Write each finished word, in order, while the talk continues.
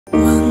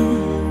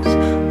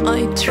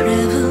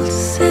traveled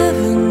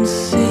 7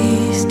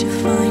 seas to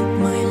find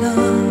my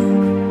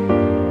love,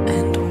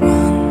 and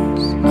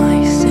once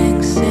I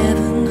sang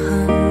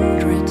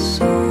 700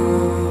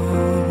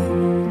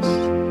 songs.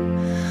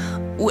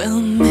 Well,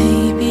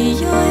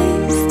 maybe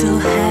I still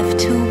have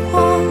to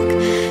walk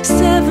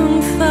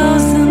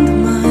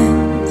 7,000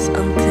 miles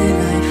until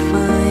I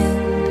find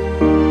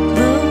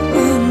the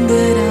one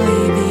that I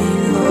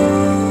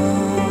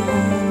belong.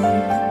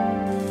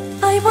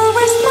 I will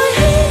rest my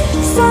head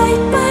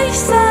side by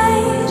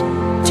side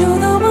to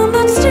the one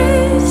that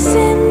stays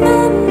in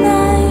the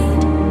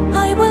night.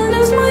 I will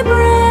lose my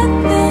breath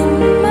in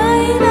my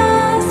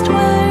last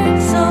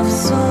words of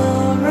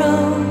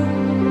sorrow,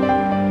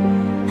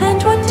 and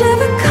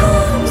whatever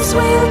comes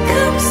will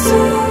come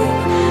soon.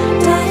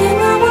 Dying,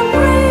 I will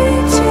pray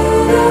to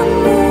the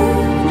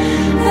moon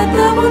that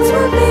there once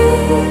will be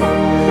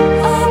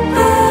a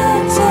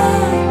better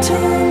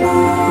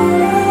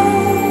tomorrow.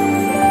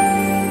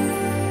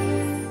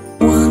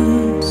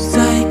 Once I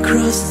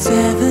crossed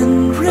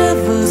 7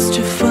 rivers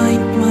to find